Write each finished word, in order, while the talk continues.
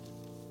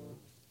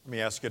Let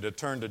me ask you to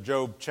turn to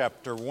Job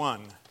chapter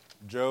 1.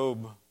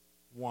 Job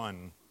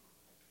 1.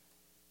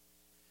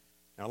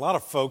 Now, a lot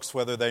of folks,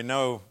 whether they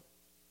know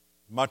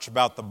much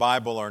about the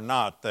Bible or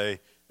not, they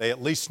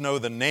at least know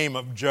the name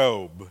of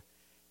Job.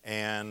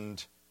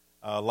 And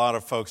a lot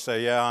of folks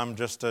say, yeah, I'm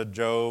just a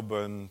Job,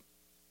 and,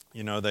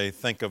 they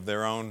think of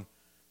their own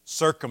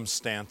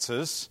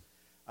circumstances.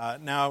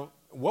 Now,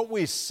 what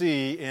we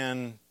see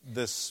in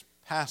this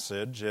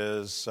passage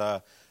is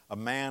a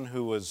man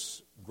who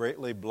was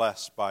greatly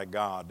blessed by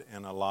God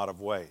in a lot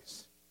of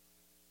ways.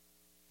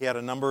 He had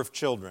a number of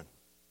children.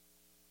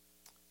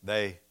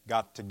 They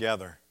got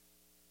together.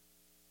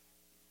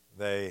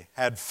 They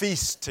had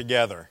feasts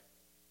together.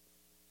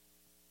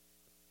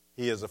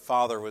 He, as a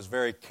father, was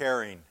very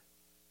caring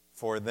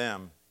for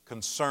them,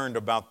 concerned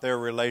about their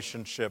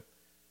relationship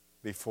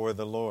before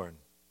the Lord.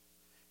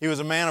 He was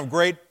a man of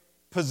great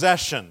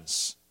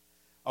possessions,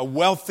 a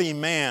wealthy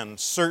man,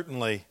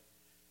 certainly,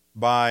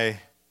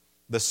 by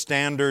the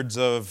standards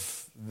of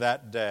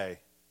that day,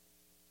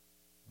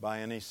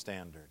 by any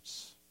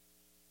standards.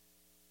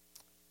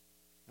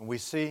 And we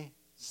see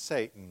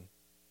Satan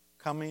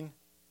coming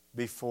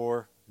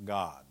before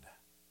God.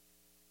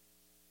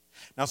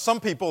 Now,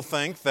 some people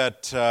think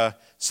that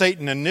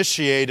Satan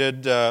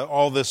initiated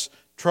all this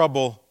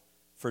trouble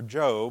for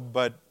Job,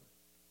 but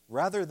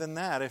rather than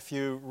that, if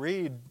you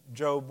read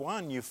Job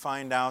 1, you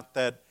find out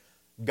that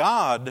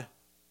God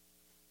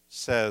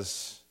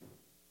says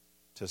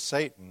to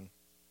Satan,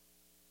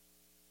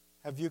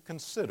 "Have you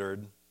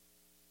considered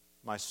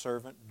my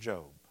servant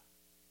Job?"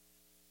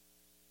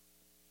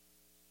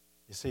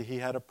 You see, he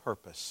had a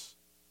purpose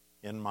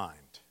in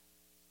mind.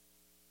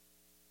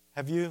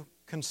 Have you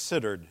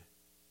considered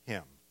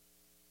him?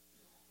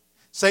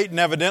 Satan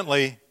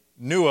evidently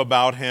knew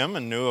about him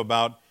and knew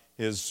about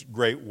his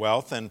great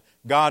wealth, and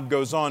God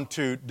goes on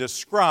to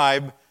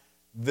describe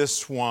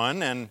this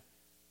one. And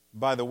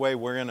by the way,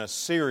 we're in a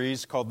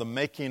series called The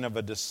Making of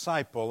a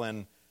Disciple,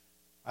 and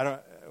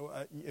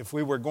if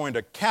we were going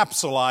to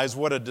capsulize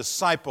what a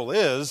disciple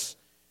is,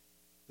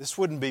 this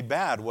wouldn't be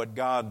bad what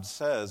God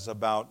says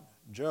about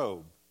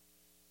Job.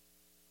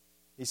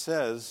 He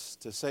says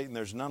to Satan,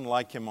 "There's none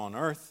like him on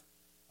earth,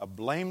 a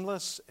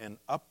blameless and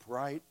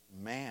upright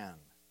man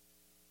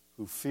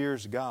who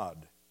fears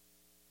God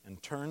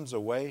and turns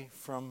away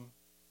from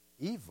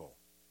evil."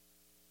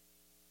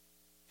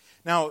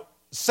 Now,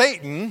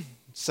 Satan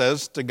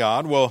says to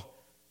God, well,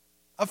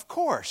 of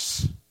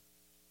course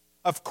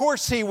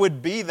he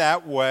would be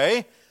that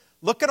way.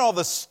 Look at all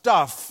the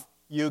stuff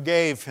you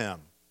gave him.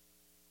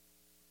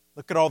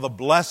 Look at all the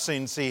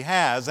blessings he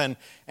has, and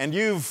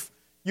you've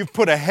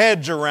put a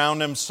hedge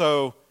around him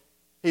so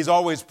he's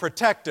always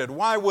protected.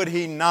 Why would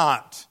he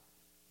not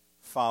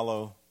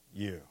follow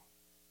you?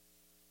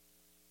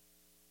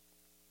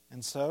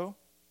 And so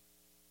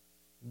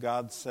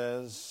God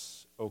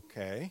says,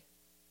 okay,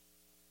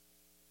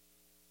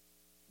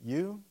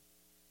 you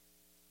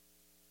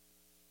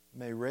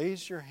may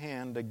raise your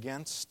hand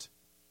against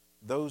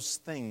those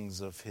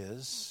things of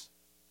his.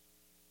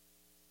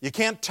 You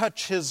can't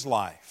touch his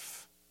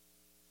life.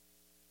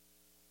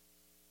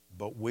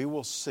 But we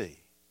will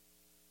see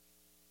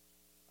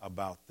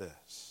about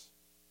this.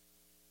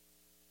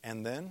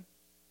 And then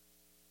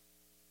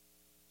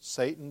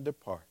Satan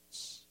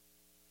departs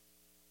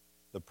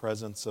the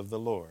presence of the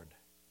Lord.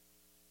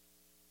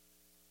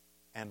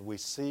 And we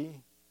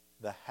see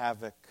the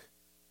havoc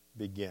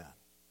begin.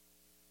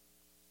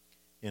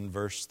 In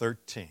verse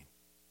 13.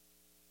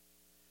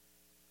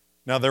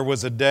 Now there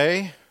was a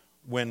day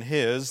when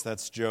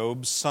that's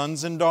Job's,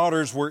 sons and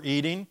daughters were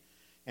eating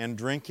and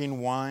drinking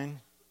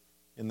wine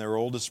in their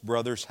oldest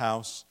brother's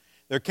house.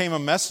 There came a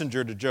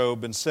messenger to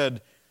Job and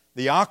said,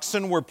 "The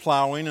oxen were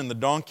plowing and the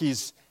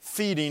donkeys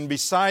feeding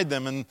beside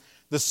them, and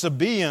the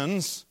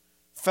Sabaeans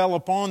fell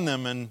upon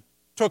them and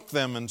took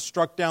them and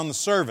struck down the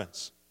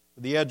servants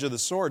with the edge of the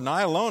sword. And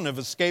I alone have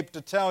escaped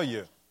to tell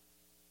you."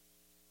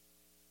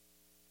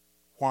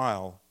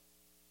 While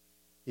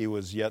he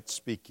was yet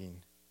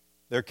speaking,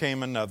 there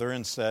came another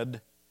and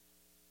said,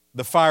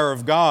 "The fire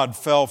of God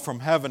fell from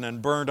heaven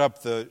and burned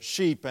up the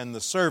sheep and the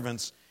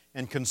servants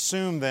and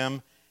consumed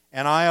them,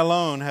 and I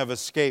alone have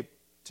escaped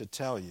to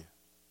tell you."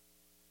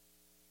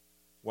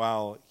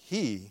 While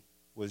he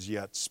was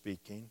yet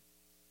speaking,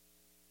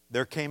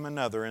 there came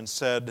another and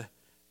said,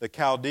 "The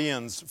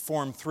Chaldeans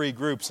formed 3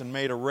 groups and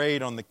made a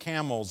raid on the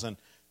camels and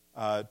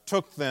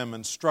took them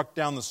and struck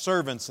down the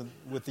servants, and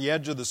with the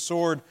edge of the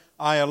sword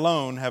I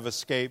alone have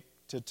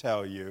escaped to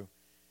tell you."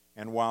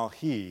 And while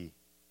he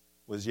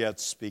was yet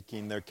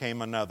speaking, there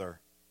came another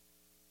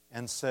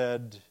and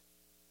said,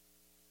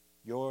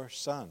 "Your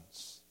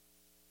sons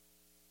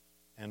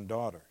and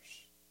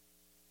daughters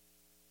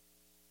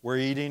were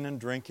eating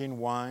and drinking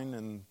wine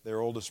in their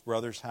oldest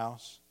brother's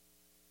house.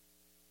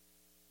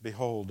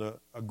 Behold,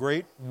 a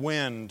great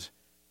wind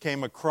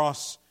came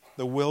across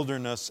the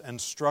wilderness and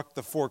struck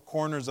the 4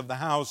 corners of the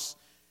house,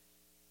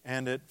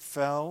 and it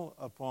fell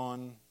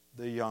upon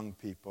the young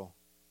people,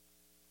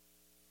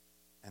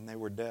 and they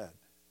were dead.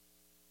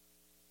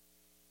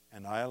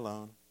 And I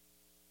alone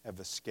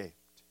have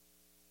escaped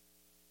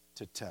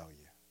to tell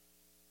you.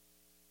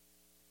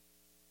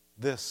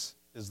 This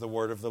is the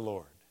word of the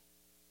Lord.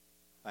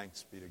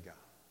 Thanks be to God.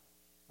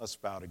 Let's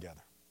bow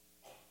together.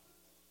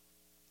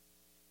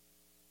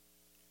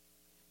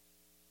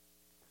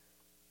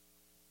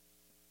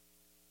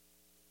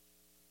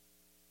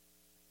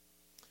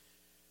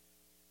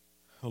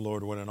 Oh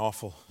Lord, what an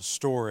awful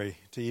story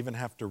to even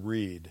have to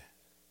read,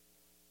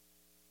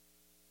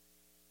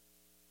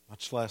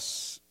 much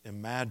less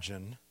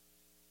imagine,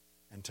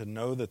 and to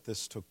know that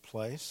this took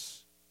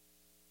place,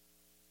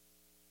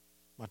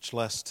 much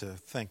less to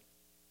think,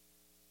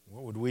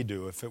 what would we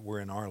do if it were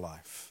in our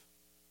life?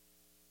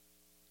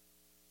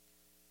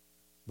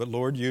 But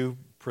Lord, you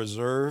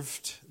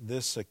preserved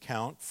this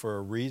account for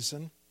a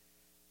reason,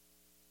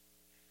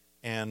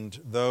 and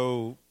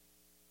though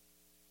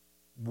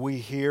we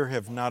here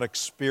have not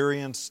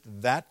experienced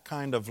that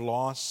kind of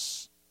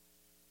loss,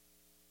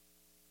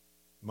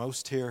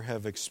 most here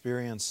have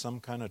experienced some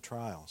kind of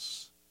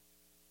trials.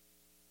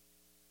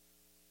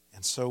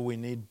 And so we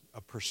need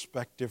a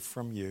perspective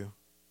from you.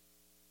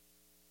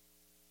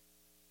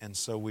 And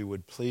so we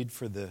would plead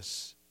for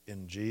this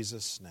in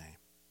Jesus' name.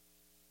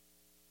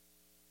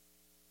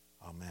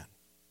 Amen.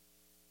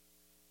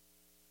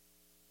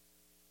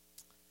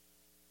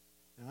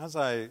 Now, as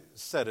I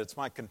said, it's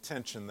my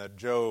contention that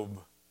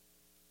Job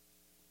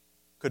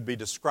could be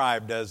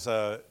described as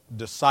a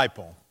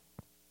disciple.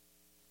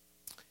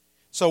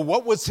 So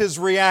what was his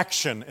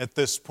reaction at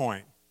this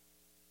point?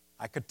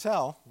 I could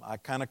tell. I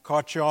kind of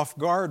caught you off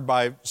guard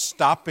by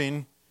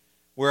stopping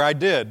where I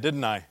did,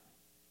 didn't I?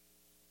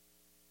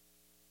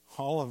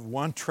 All of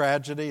one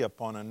tragedy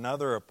upon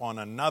another upon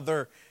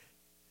another.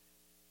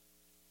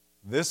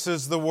 This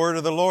is the word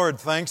of the Lord.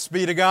 Thanks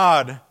be to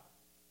God.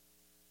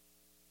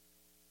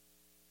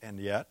 And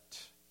yet,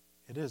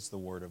 it is the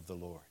word of the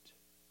Lord.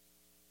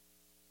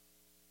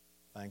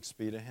 Thanks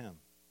be to Him.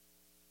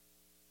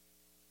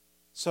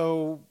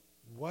 So,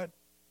 what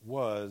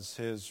was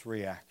his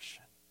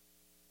reaction?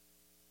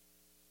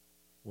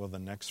 Well, the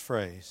next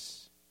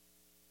phrase.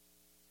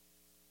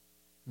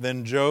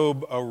 Then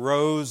Job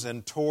arose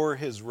and tore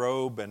his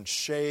robe and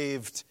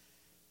shaved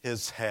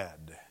his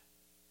head.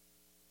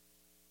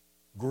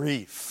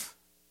 Grief.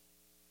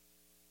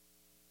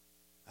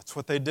 That's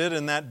what they did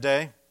in that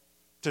day,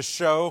 to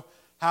show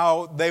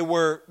how they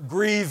were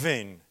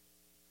grieving.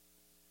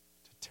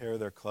 To tear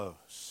their clothes,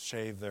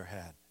 shave their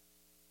head,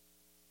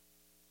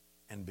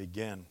 and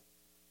begin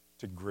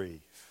to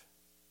grieve.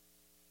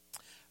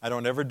 I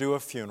don't ever do a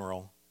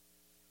funeral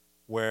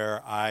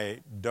where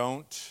I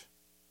don't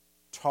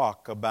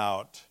talk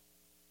about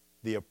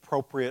the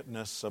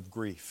appropriateness of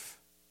grief.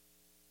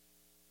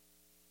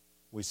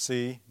 We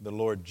see the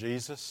Lord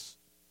Jesus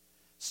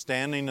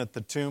standing at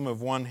the tomb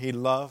of one He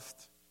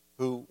loved,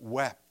 who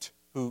wept,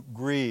 who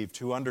grieved,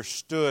 who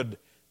understood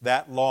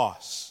that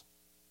loss.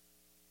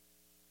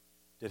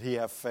 Did He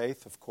have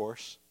faith? Of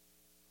course.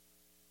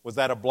 Was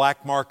that a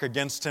black mark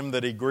against Him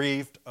that He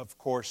grieved? Of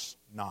course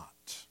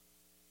not,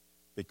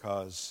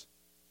 because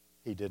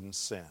He didn't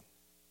sin.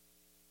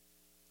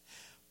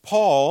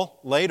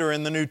 Paul, later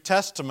in the New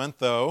Testament,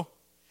 though,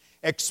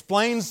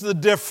 explains the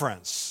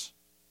difference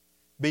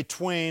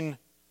between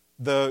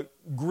the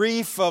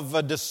grief of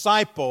a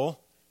disciple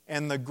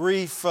and the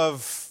grief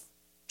of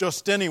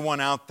just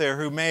anyone out there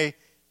who may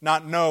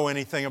not know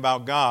anything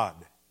about God.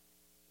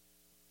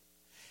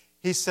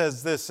 He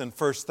says this in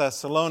 1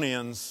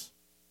 Thessalonians,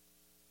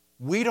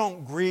 "We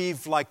don't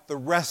grieve like the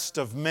rest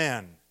of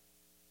men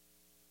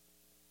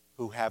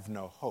who have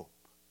no hope."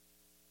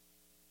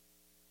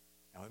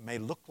 Now, it may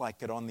look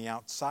like it on the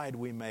outside.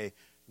 We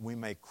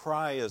may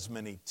cry as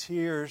many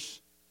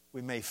tears.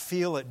 We may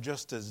feel it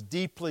just as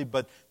deeply,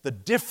 but the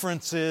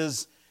difference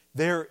is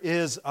there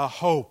is a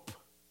hope.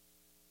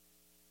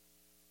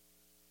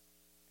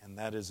 And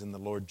that is in the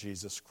Lord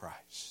Jesus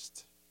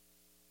Christ.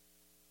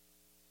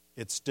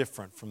 It's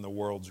different from the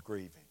world's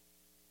grieving.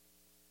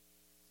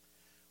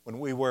 When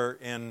we were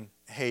in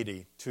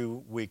Haiti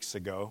 2 weeks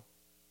ago,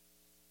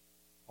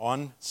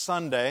 on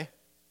Sunday,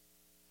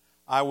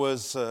 I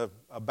was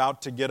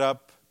about to get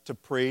up to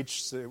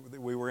preach.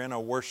 We were in a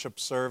worship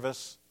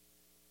service,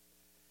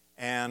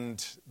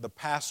 and the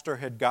pastor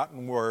had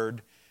gotten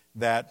word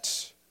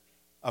that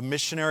a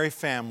missionary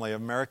family,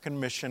 American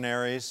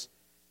missionaries,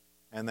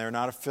 and they're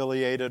not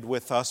affiliated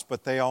with us,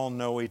 but they all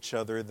know each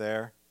other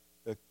there.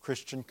 The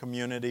Christian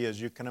community, as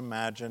you can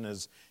imagine,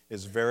 is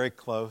very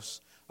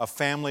close. A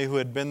family who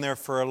had been there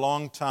for a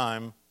long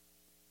time.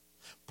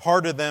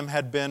 Part of them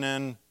had been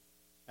in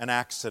an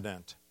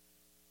accident.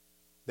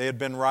 They had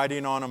been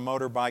riding on a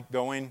motorbike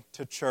going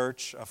to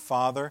church, a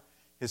father,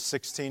 his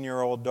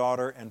 16-year-old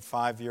daughter, and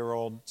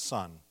 5-year-old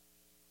son.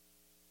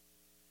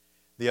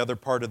 The other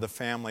part of the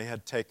family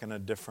had taken a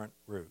different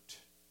route.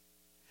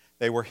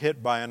 They were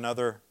hit by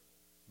another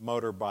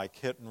motorbike,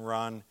 hit and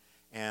run,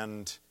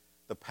 and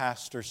the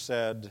pastor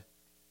said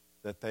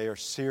that they are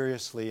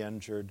seriously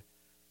injured.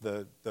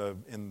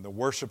 In the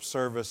worship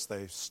service,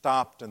 they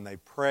stopped and they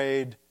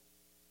prayed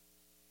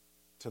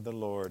to the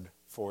Lord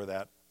for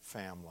that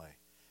family.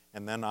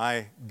 And then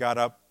I got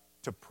up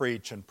to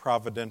preach, and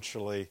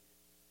providentially,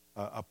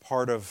 a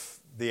part of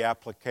the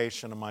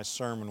application of my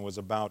sermon was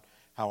about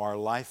how our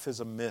life is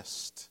a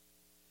mist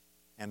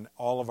and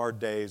all of our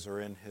days are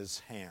in His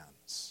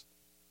hands.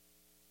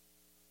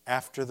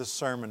 After the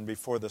sermon,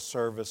 before the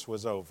service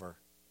was over,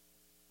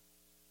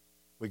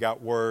 we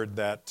got word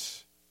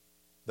that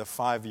the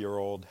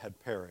 5-year-old had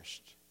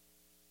perished.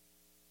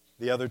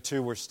 The other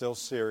 2 were still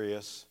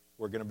serious,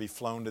 were going to be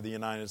flown to the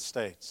United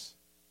States.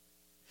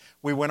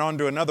 We went on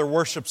to another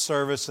worship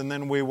service, and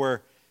then we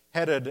were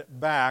headed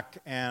back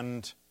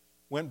and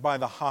went by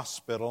the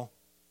hospital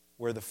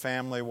where the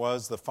family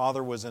was. The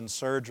father was in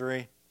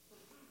surgery,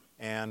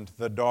 and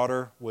the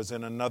daughter was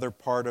in another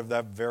part of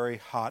that very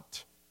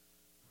hot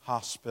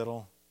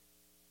hospital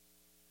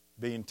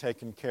being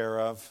taken care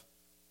of.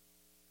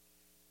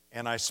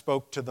 And I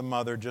spoke to the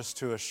mother just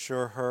to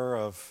assure her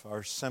of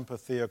our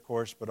sympathy, of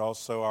course, but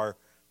also our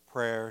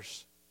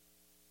prayers.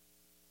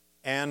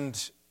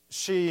 And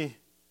she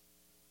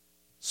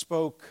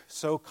spoke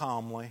so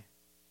calmly.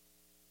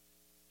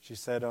 She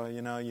said, "Oh,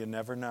 you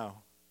never know."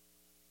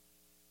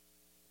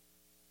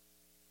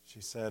 She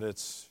said,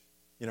 it's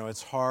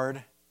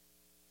hard.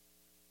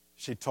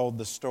 She told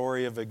the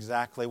story of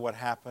exactly what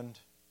happened.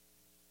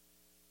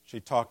 She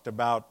talked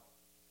about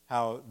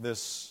how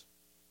this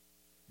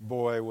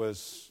boy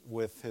was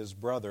with his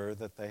brother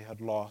that they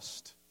had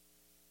lost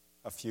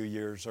a few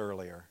years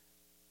earlier.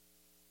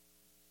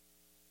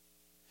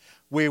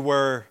 We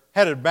were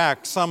headed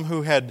back. Some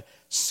who had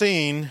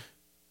seen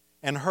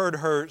and heard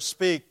her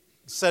speak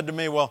said to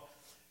me, "Well,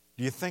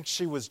 do you think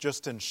she was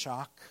just in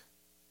shock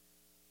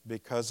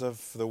because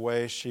of the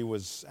way she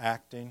was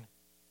acting?"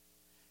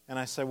 And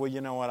I said, "Well,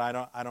 you know what? I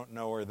don't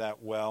know her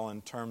that well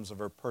in terms of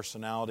her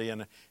personality,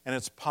 and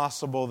it's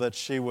possible that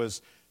she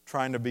was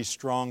trying to be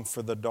strong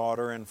for the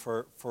daughter and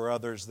for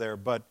others there.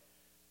 But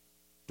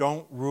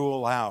don't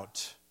rule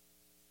out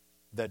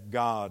that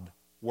God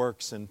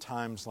works in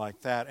times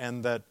like that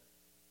and that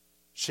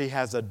she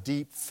has a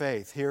deep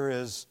faith." Here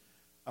is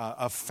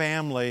a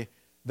family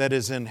that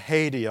is in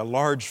Haiti, a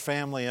large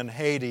family in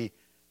Haiti.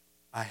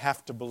 I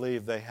have to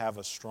believe they have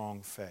a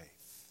strong faith.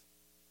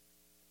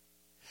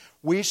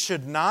 We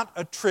should not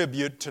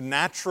attribute to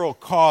natural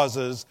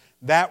causes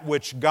that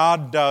which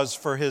God does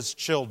for His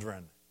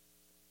children.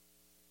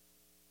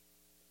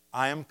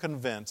 I am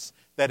convinced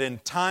that in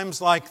times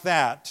like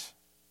that,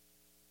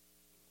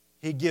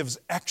 He gives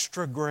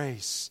extra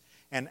grace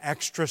and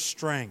extra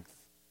strength.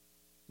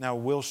 Now,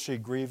 will she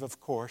grieve? Of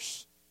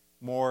course,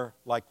 more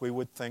like we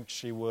would think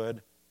she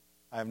would.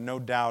 I have no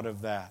doubt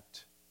of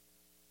that.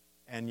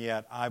 And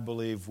yet, I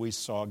believe we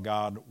saw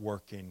God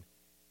working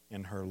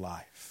in her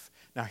life.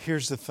 Now,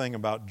 here's the thing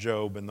about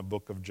Job in the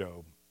book of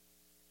Job.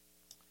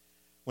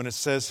 When it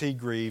says he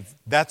grieved,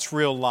 that's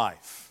real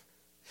life.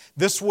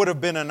 This would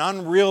have been an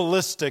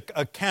unrealistic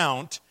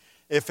account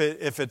if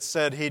it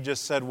said he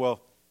just said,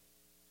 "Well,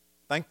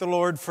 thank the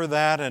Lord for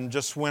that," and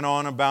just went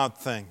on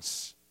about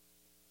things.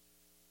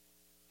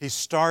 He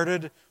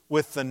started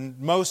with the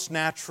most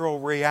natural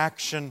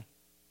reaction.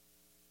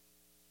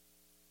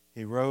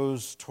 He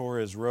rose, tore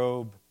his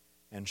robe,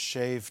 and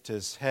shaved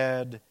his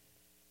head,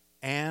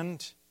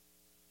 and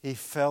he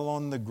fell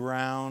on the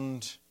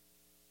ground,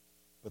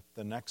 but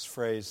the next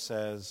phrase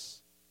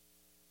says,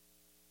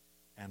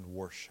 and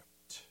worshiped.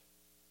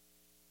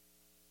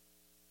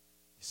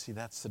 You see,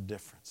 that's the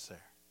difference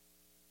there.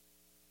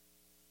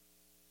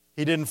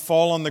 He didn't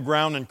fall on the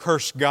ground and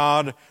curse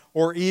God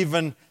or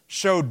even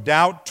show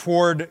doubt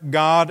toward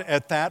God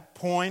at that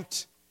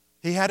point.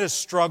 He had his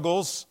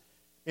struggles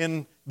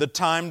in the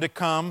time to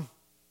come.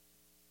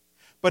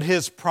 But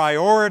his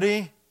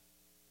priority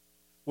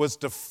was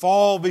to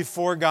fall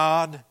before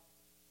God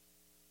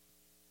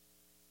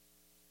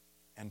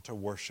and to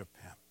worship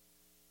Him.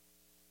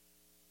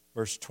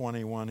 Verse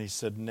 21, he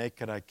said,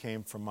 "Naked I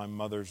came from my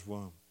mother's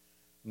womb.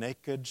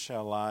 Naked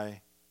shall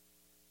I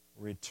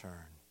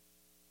return."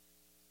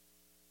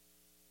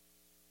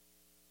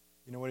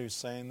 You know what he was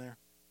saying there?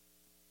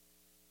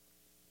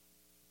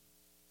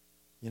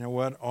 You know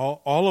what?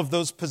 All of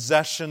those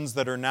possessions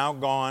that are now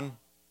gone,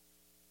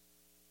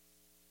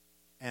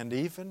 and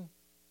even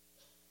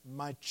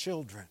my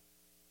children,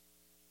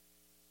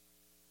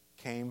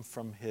 came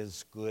from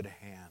His good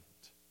hand.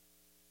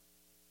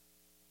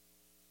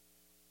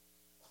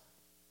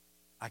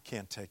 I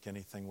can't take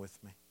anything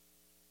with me.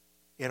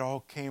 It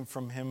all came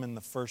from Him in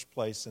the first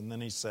place. And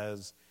then he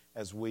says,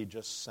 as we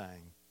just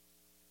sang,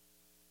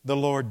 "The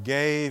Lord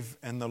gave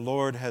and the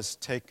Lord has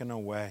taken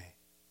away.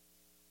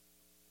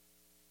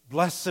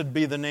 Blessed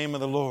be the name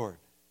of the Lord."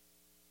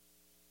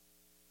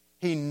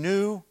 He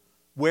knew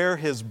where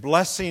his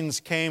blessings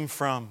came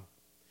from,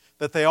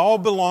 that they all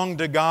belonged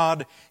to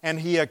God, and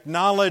he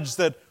acknowledged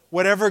that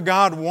whatever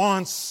God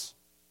wants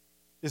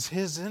is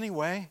His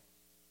anyway.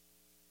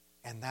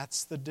 And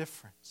that's the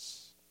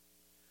difference.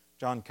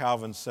 John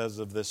Calvin says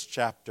of this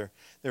chapter,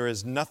 "There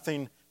is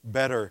nothing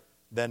better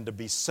than to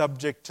be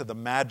subject to the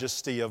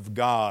majesty of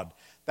God."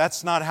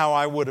 That's not how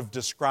I would have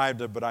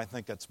described it, but I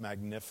think it's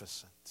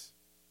magnificent.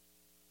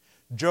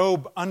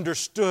 Job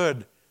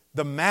understood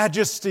the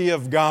majesty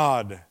of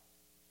God,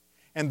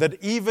 And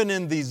that even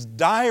in these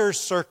dire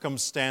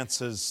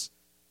circumstances,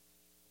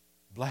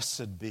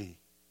 blessed be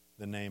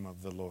the name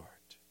of the Lord.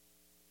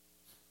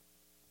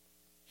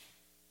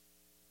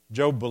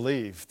 Job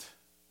believed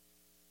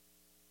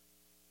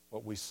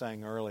what we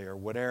sang earlier,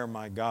 whate'er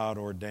my God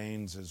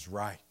ordains is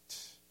right.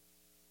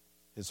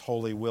 His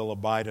holy will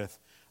abideth.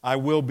 I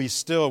will be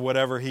still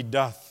whatever He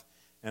doth,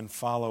 and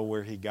follow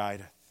where He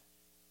guideth.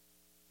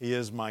 He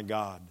is my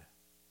God.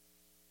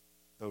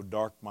 Though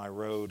dark my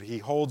road, He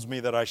holds me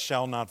that I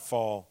shall not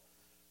fall.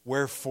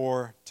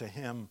 Wherefore to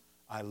Him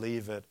I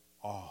leave it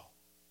all.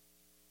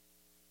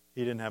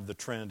 He didn't have the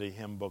Trinity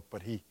hymn book,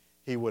 but he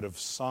would have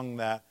sung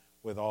that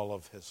with all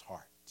of his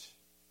heart.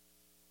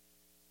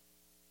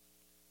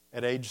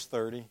 At age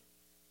 30,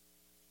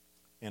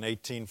 in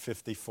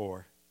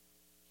 1854,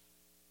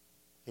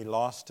 he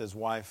lost his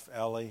wife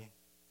Ellie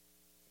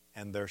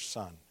and their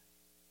son.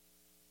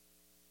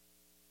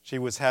 She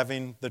was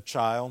having the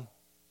child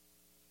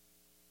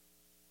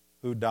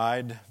who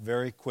died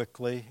very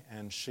quickly,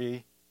 and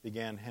she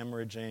began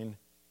hemorrhaging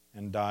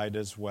and died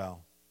as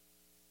well.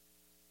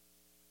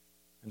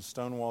 And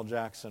Stonewall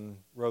Jackson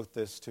wrote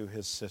this to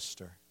his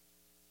sister.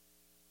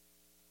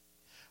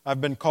 I've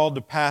been called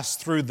to pass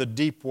through the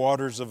deep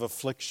waters of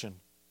affliction,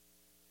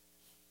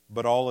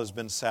 but all has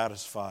been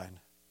satisfied.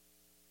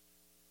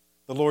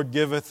 The Lord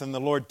giveth and the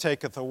Lord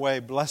taketh away.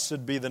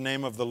 Blessed be the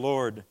name of the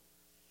Lord.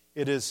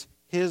 It is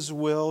His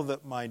will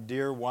that my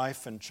dear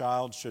wife and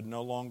child should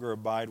no longer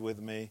abide with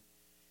me.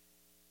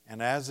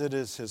 And as it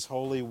is His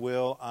holy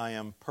will, I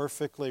am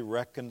perfectly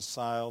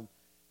reconciled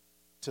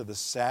to the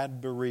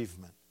sad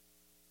bereavement,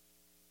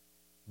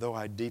 though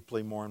I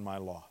deeply mourn my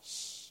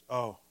loss.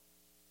 Oh,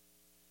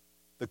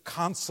 the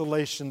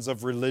consolations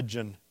of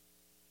religion.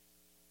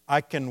 I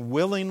can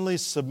willingly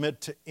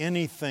submit to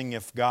anything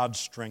if God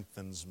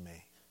strengthens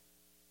me.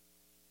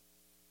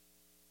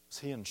 Was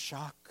he in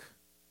shock?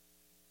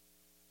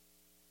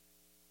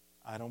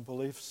 I don't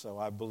believe so.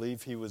 I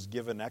believe he was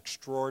given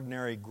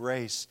extraordinary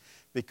grace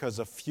because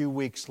a few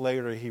weeks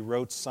later he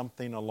wrote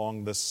something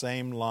along the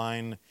same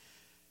line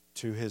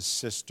to his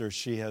sister.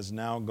 She has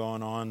now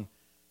gone on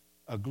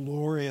a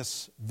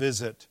glorious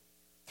visit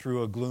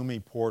through a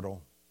gloomy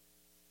portal.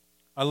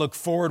 I look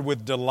forward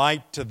with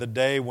delight to the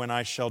day when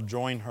I shall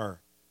join her.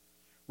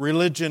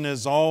 Religion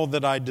is all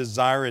that I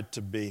desire it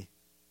to be.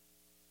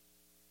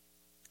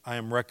 I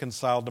am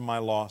reconciled to my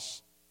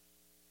loss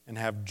and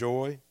have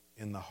joy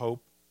in the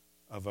hope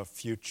of a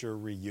future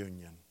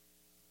reunion.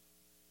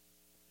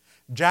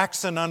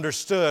 Jackson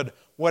understood,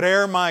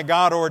 whate'er my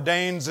God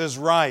ordains is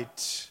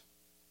right.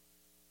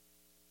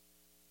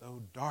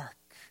 Though dark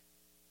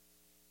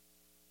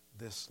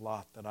this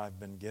lot that I've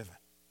been given.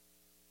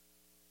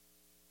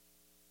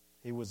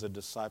 He was a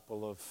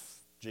disciple of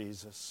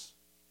Jesus.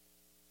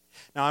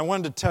 Now, I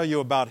wanted to tell you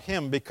about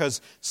him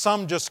because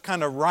some just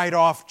kind of write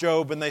off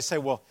Job and they say,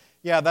 well,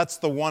 yeah, that's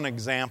the one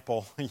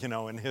example,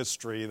 in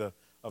history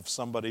of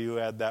somebody who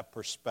had that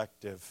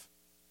perspective.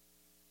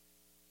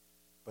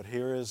 But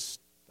here is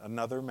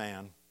another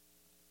man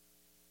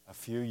a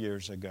few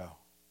years ago.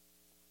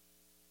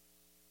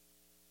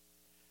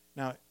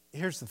 Now,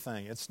 here's the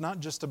thing. It's not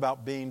just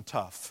about being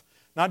tough.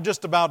 Not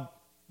just about,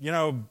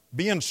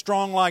 being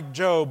strong like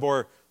Job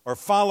or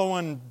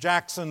following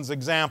Jackson's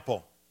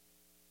example.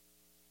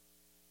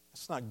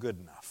 It's not good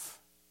enough.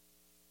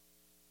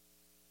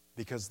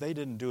 Because they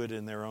didn't do it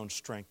in their own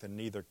strength, and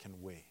neither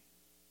can we.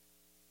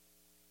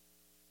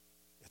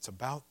 It's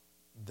about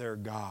their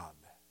God.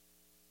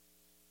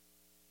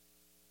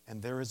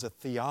 And there is a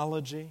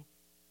theology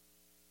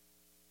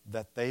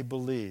that they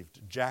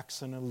believed.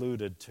 Jackson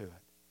alluded to it.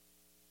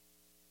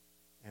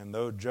 And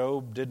though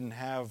Job didn't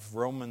have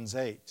Romans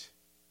 8,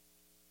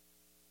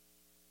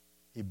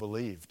 he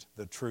believed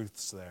the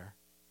truths there.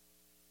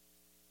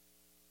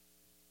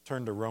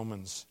 Turn to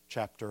Romans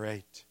chapter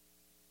 8,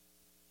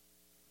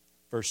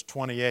 verse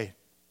 28.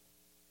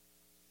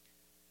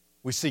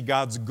 We see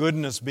God's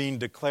goodness being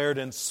declared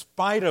in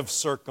spite of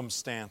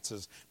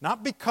circumstances,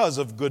 not because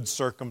of good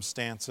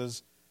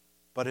circumstances,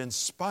 but in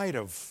spite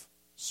of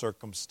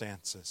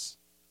circumstances.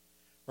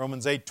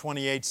 Romans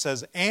 8:28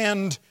 says,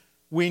 and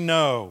we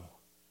know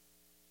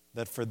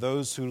that for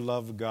those who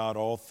love God,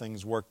 all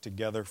things work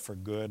together for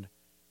good,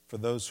 for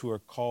those who are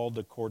called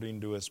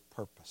according to His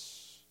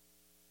purpose.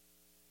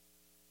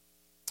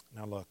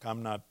 Now look,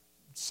 I'm not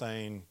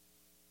saying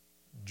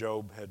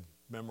Job had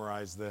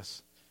memorized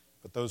this,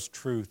 but those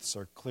truths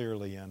are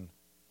clearly in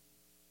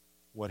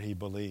what he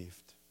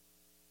believed.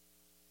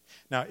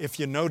 Now, if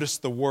you notice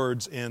the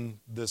words in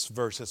this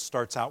verse, it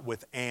starts out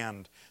with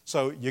and.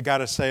 So you got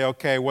to say,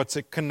 okay, what's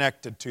it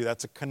connected to?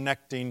 That's a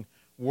connecting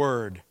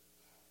word.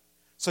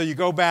 So you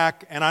go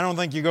back, and I don't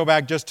think you go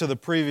back just to the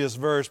previous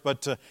verse,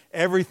 but to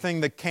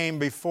everything that came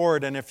before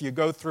it. And if you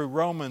go through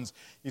Romans,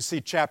 you see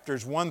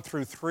chapters 1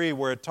 through 3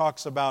 where it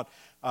talks about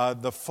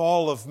the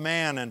fall of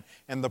man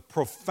and the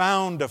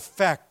profound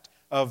effect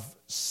of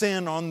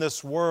sin on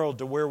this world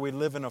to where we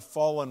live in a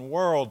fallen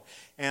world.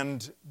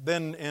 And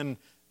then in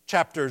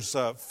chapters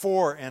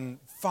 4 and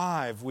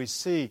 5, we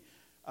see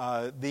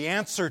the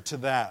answer to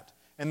that,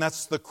 and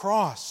that's the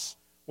cross.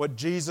 what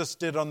Jesus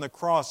did on the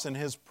cross and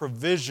His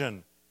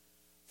provision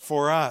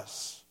for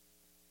us.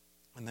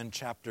 And then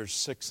chapters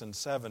 6 and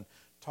 7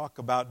 talk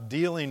about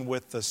dealing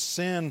with the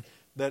sin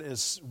that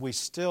we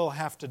still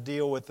have to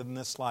deal with in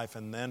this life.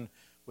 And then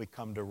we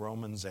come to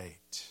Romans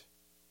 8.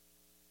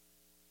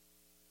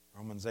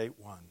 Romans 8:1.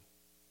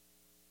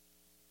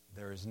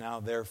 There is now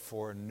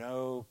therefore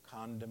no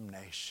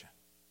condemnation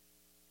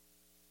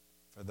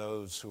for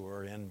those who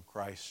are in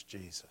Christ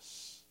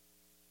Jesus.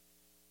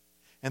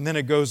 And then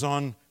it goes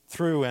on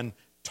through and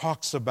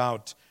talks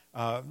about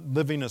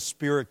living a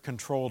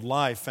Spirit-controlled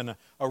life and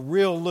a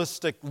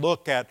realistic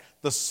look at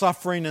the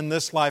suffering in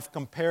this life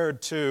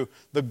compared to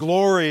the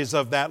glories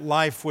of that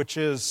life which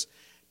is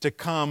to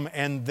come.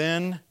 And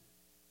then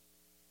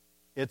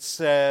it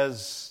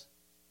says,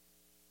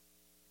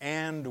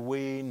 and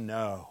we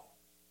know.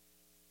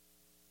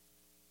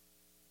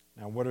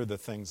 Now, what are the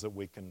things that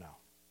we can know?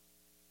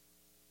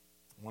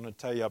 I want to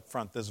tell you up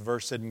front, this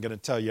verse isn't going to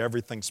tell you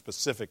everything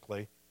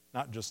specifically,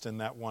 not just in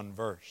that one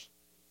verse.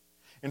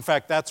 In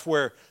fact, that's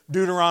where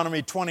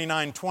Deuteronomy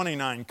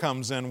 29:29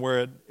 comes in,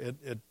 where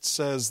it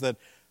says that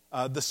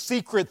the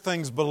secret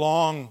things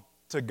belong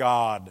to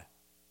God.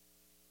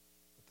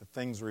 But the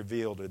things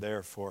revealed are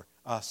there for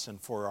us and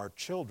for our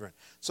children.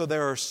 So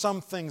there are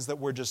some things that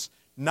we're just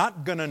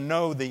not going to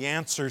know the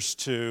answers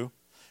to.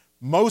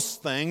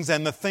 Most things,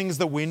 and the things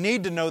that we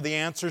need to know the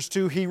answers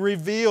to, He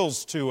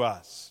reveals to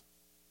us.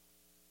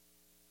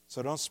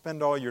 So don't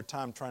spend all your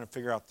time trying to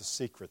figure out the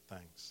secret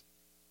things.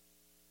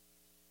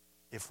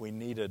 If we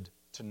needed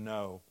to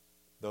know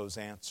those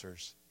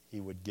answers, He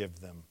would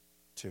give them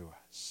to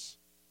us.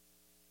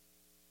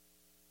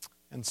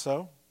 And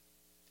so,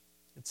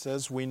 it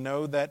says, we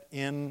know that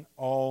in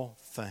all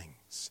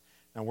things.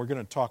 Now, we're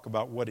going to talk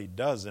about what He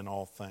does in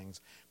all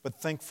things, but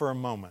think for a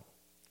moment.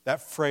 That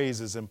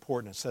phrase is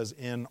important. It says,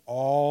 in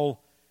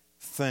all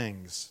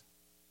things.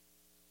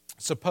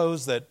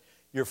 Suppose that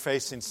you're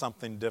facing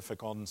something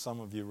difficult, and some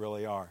of you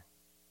really are.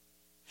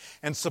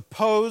 And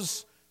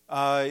suppose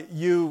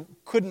you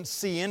couldn't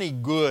see any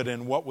good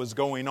in what was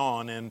going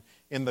on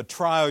in the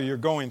trial you're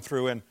going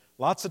through. And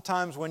lots of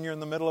times when you're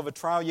in the middle of a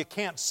trial, you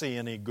can't see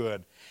any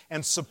good.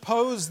 And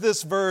suppose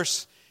this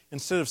verse,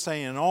 instead of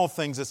saying in all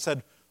things, it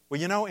said,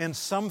 well, you know, in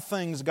some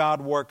things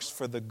God works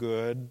for the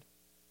good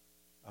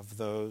of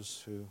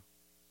those who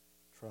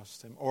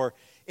trust Him. Or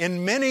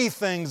in many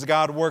things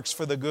God works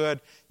for the good.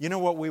 You know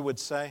what we would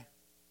say?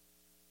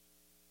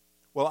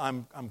 Well,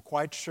 I'm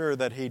quite sure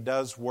that He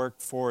does work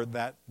for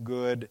that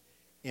good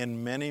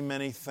in many,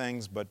 many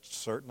things, but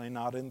certainly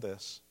not in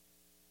this.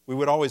 We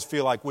would always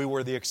feel like we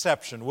were the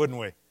exception, wouldn't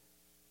we?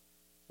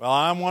 Well,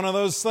 I'm one of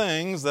those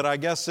things that I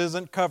guess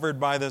isn't covered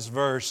by this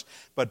verse,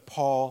 but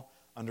Paul,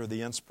 under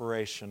the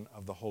inspiration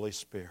of the Holy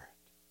Spirit,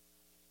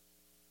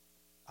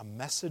 a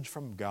message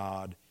from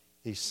God,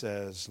 he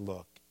says,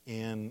 look,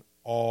 in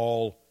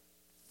all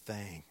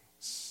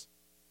things.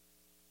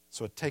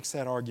 So it takes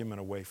that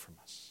argument away from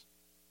us,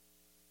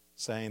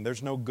 saying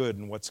there's no good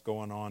in what's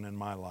going on in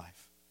my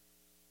life.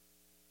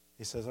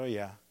 He says, oh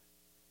yeah,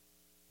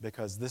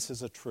 because this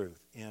is a truth.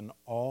 In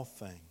all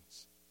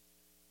things,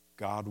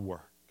 God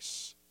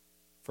works.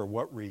 For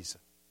what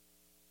reason?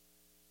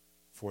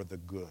 For the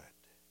good.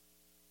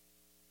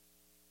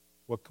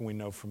 What can we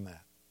know from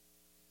that?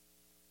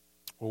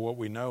 Well, what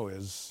we know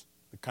is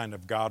the kind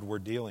of God we're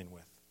dealing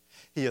with.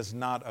 He is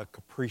not a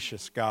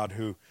capricious God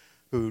who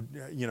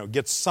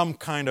gets some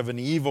kind of an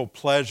evil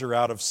pleasure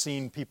out of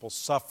seeing people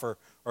suffer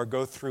or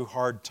go through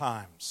hard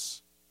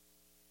times.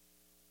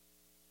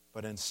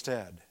 But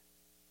instead,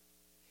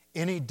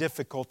 any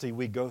difficulty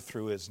we go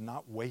through is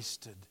not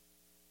wasted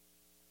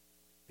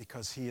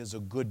because He is a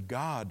good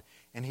God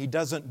and He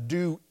doesn't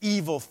do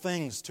evil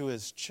things to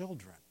His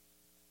children.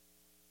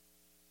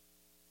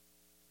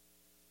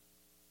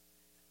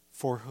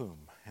 For whom?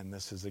 And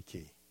this is a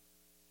key.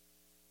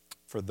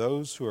 For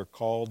those who are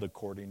called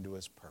according to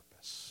His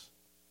purpose.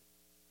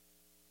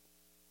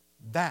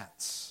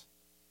 Those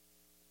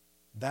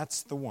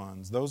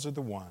are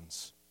the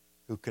ones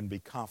who can be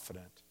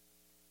confident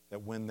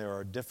that when there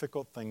are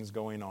difficult things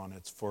going on,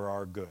 it's for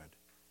our good.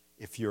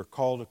 If you're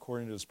called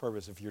according to His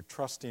purpose, if you're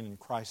trusting in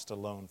Christ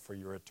alone for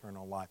your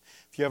eternal life,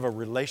 if you have a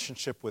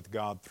relationship with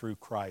God through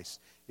Christ,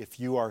 if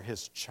you are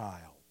His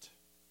child.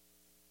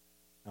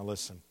 Now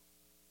listen,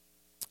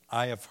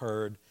 I have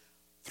heard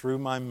through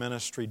my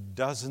ministry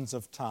dozens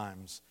of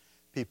times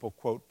people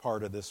quote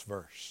part of this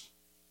verse.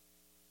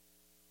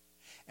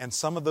 And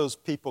some of those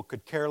people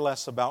could care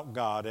less about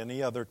God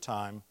any other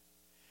time.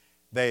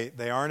 They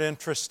aren't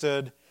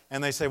interested.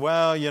 And they say,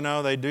 well,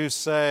 they do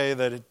say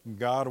that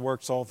God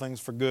works all things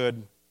for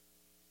good.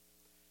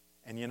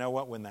 And you know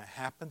what? When that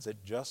happens, it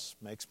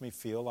just makes me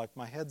feel like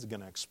my head's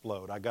going to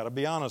explode. I got to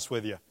be honest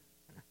with you.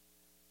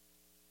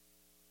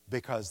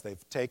 Because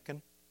they've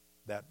taken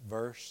that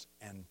verse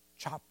and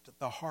chopped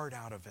the heart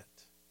out of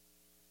it.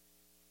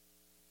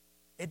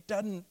 It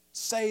doesn't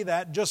say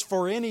that just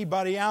for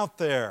anybody out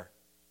there.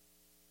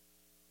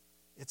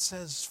 It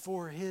says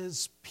for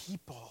His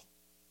people.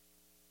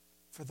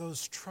 For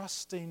those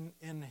trusting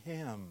in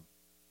Him.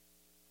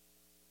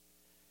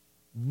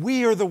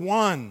 we are the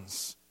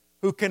ones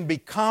who can be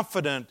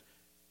confident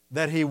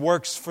that He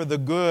works for the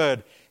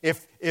good.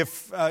 If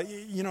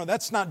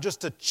that's not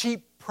just a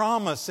cheap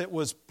promise. It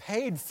was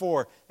paid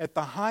for at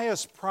the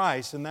highest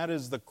price, and that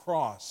is the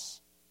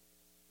cross.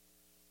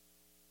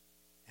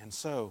 And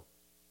so,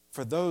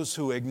 for those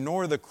who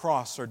ignore the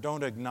cross or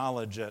don't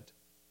acknowledge it,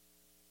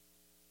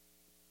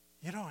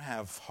 you don't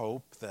have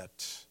hope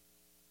that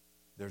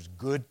there's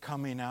good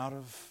coming out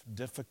of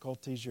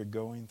difficulties you're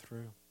going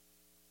through.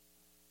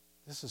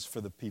 This is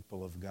for the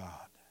people of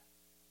God.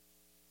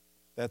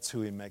 That's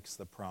who He makes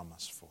the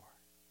promise for.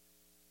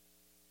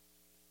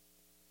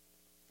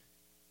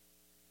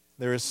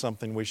 There is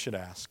something we should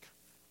ask.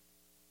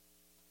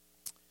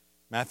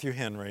 Matthew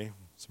Henry,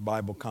 he's a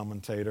Bible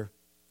commentator,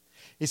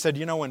 he said,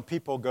 when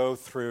people go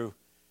through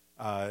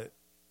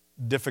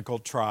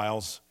difficult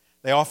trials,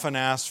 they often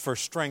ask for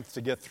strength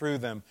to get through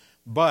them,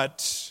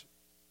 but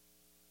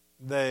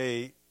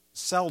they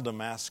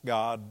seldom ask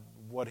God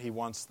what He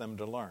wants them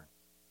to learn.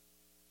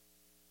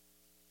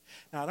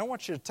 Now, I don't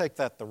want you to take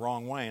that the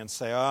wrong way and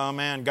say, oh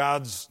man,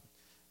 God's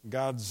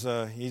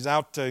He's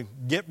out to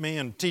get me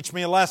and teach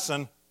me a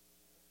lesson.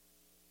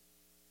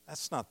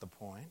 That's not the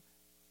point.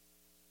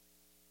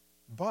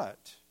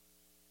 But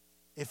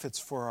if it's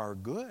for our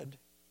good,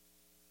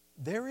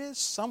 there is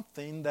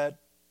something that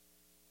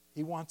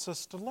He wants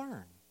us to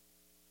learn.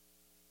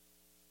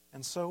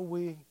 And so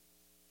we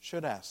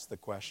should ask the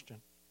question.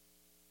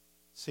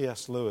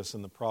 C.S. Lewis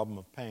in The Problem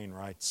of Pain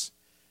writes,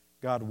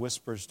 God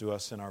whispers to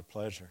us in our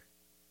pleasure.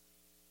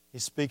 He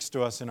speaks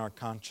to us in our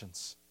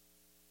conscience,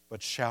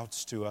 but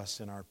shouts to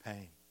us in our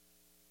pain.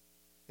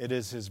 It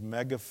is His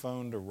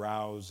megaphone to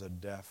rouse a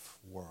deaf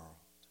world.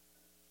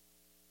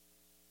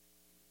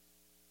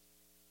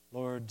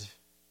 Lord,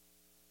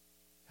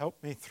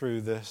 help me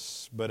through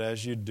this, but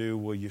as You do,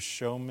 will You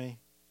show me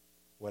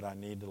what I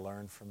need to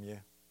learn from You?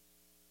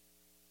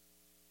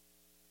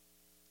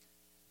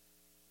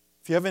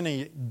 If you have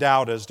any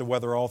doubt as to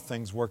whether all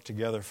things work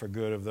together for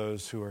good of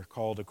those who are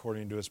called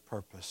according to His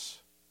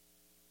purpose,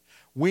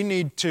 we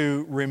need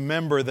to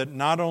remember that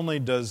not only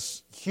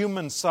does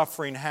human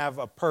suffering have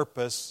a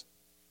purpose,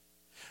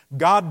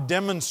 God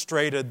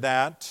demonstrated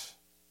that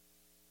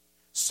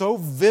so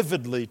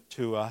vividly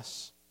to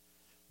us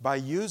by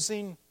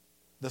using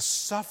the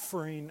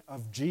suffering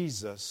of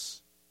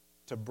Jesus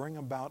to bring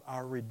about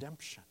our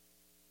redemption.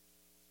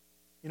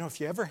 If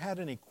you ever had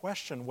any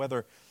question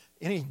whether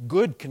any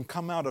good can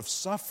come out of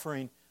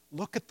suffering,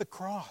 look at the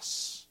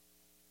cross.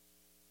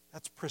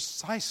 That's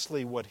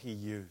precisely what He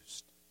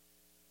used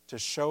to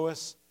show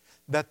us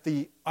that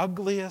the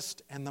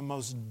ugliest and the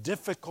most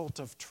difficult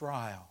of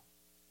trial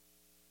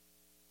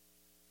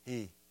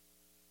He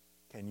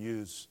can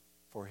use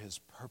for His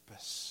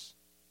purpose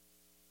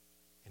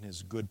in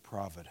His good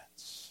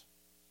providence.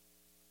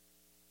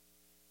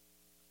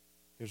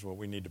 Here's what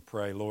we need to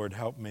pray. Lord,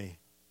 help me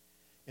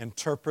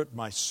interpret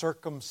my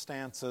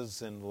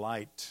circumstances in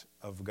light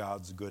of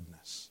God's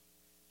goodness.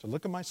 To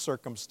look at my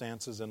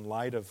circumstances in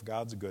light of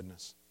God's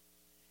goodness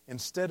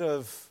instead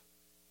of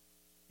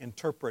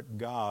interpret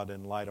God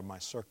in light of my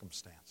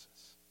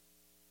circumstances.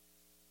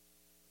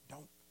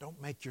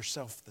 Don't make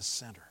yourself the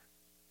center.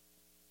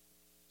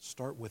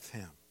 Start with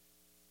Him.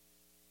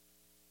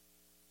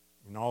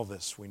 In all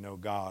this, we know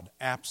God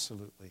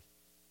absolutely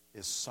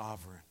is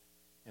sovereign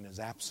and is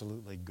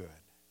absolutely good.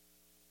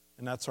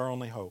 And that's our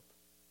only hope.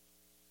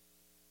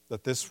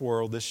 That this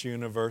world, this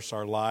universe,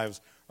 our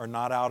lives are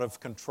not out of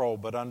control,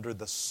 but under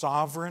the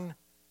sovereign,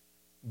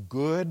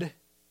 good,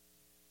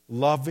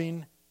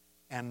 loving,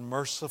 and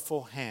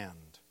merciful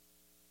hand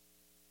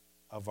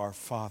of our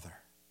Father.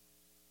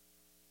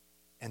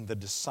 And the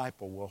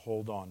disciple will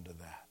hold on to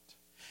that.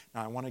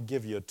 Now, I want to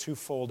give you a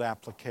twofold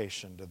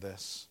application to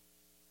this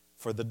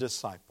for the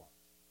disciple.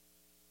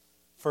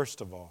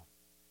 First of all,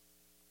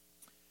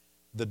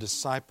 the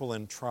disciple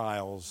in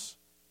trials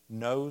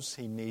knows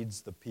he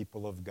needs the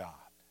people of God.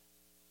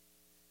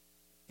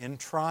 In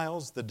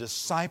trials, the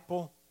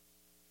disciple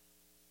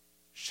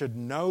should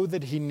know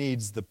that he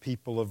needs the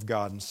people of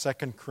God. In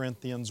 2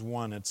 Corinthians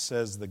 1, it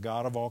says, the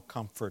God of all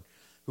comfort,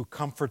 who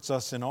comforts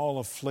us in all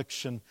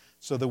affliction,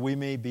 so that we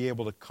may be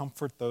able to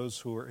comfort those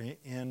who are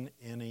in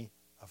any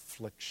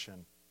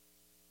affliction.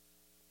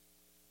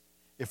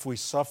 If we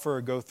suffer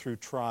or go through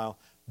trial,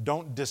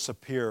 don't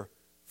disappear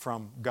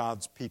from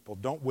God's people.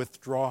 Don't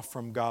withdraw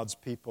from God's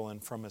people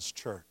and from His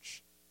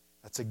church.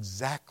 That's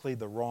exactly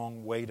the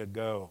wrong way to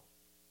go.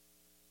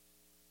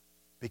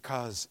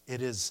 Because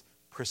it is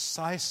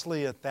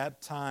precisely at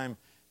that time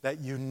that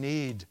you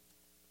need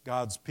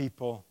God's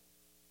people,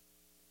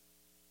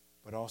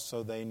 but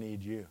also they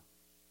need you.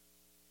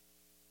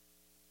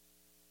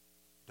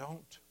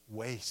 Don't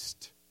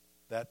waste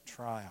that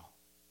trial.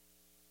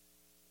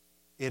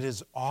 It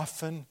is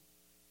often,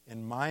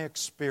 in my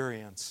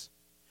experience,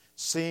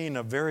 seeing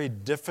a very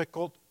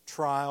difficult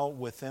trial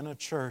within a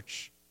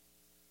church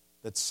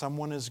that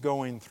someone is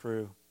going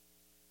through,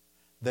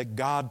 that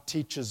God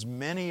teaches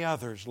many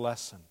others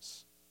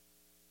lessons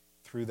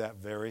through that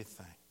very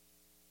thing.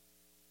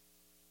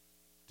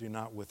 Do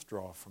not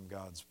withdraw from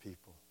God's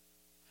people.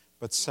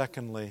 But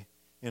secondly,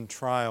 in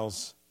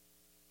trials,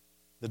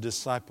 the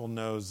disciple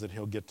knows that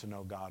he'll get to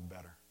know God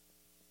better.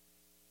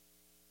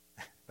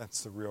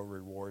 That's the real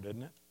reward,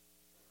 isn't it?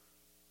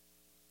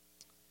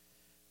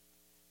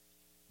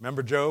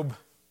 Remember Job?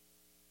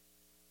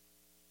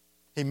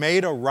 He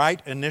made a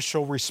right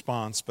initial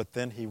response, but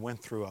then he went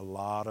through a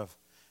lot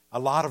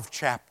of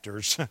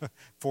chapters,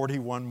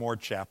 41 more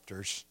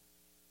chapters,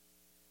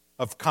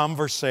 of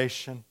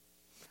conversation,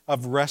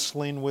 of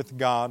wrestling with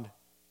God,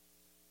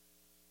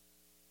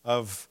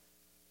 of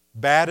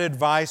bad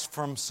advice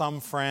from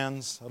some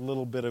friends, a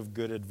little bit of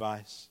good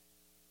advice,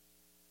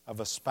 of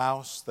a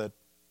spouse that,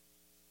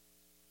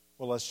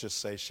 well, let's just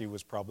say she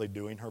was probably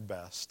doing her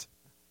best.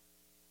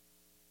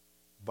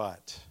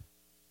 But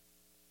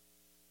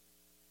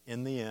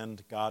in the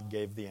end, God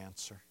gave the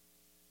answer.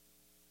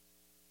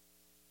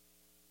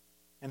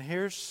 And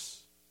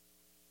here's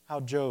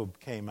how Job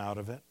came out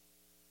of it.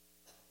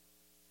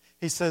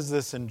 He says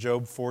this in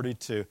Job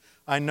 42.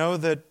 I know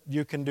that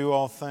you can do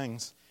all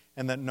things,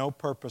 and that no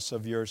purpose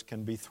of yours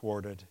can be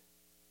thwarted.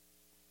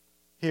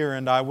 Hear,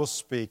 and I will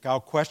speak.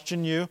 I'll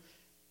question you,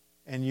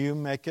 and you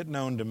make it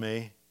known to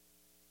me.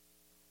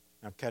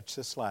 Now catch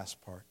this last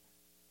part.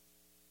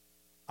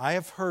 I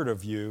have heard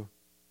of you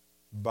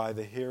by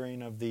the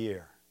hearing of the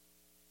ear.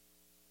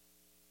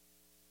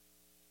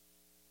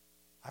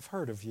 I've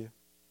heard of you.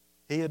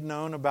 He had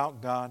known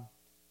about God.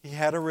 He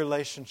had a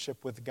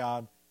relationship with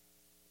God.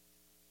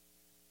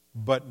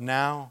 But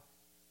now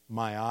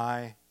my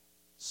eye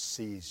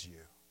sees you.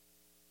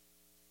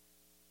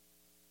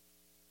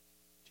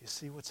 Do you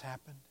see what's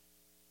happened?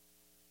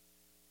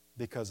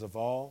 Because of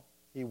all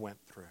he went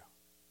through.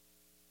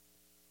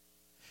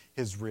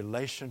 His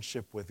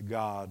relationship with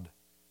God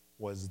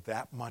was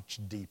that much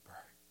deeper.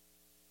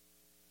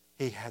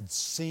 He had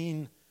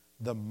seen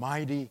the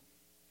mighty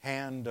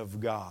hand of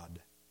God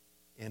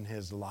in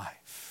his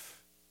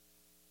life.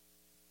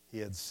 He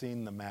had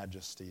seen the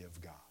majesty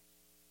of God.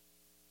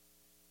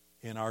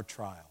 In our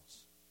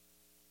trials,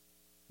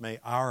 may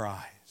our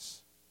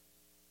eyes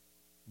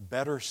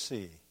better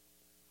see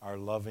our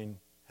loving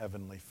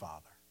Heavenly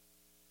Father.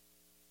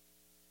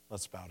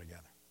 Let's bow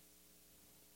together.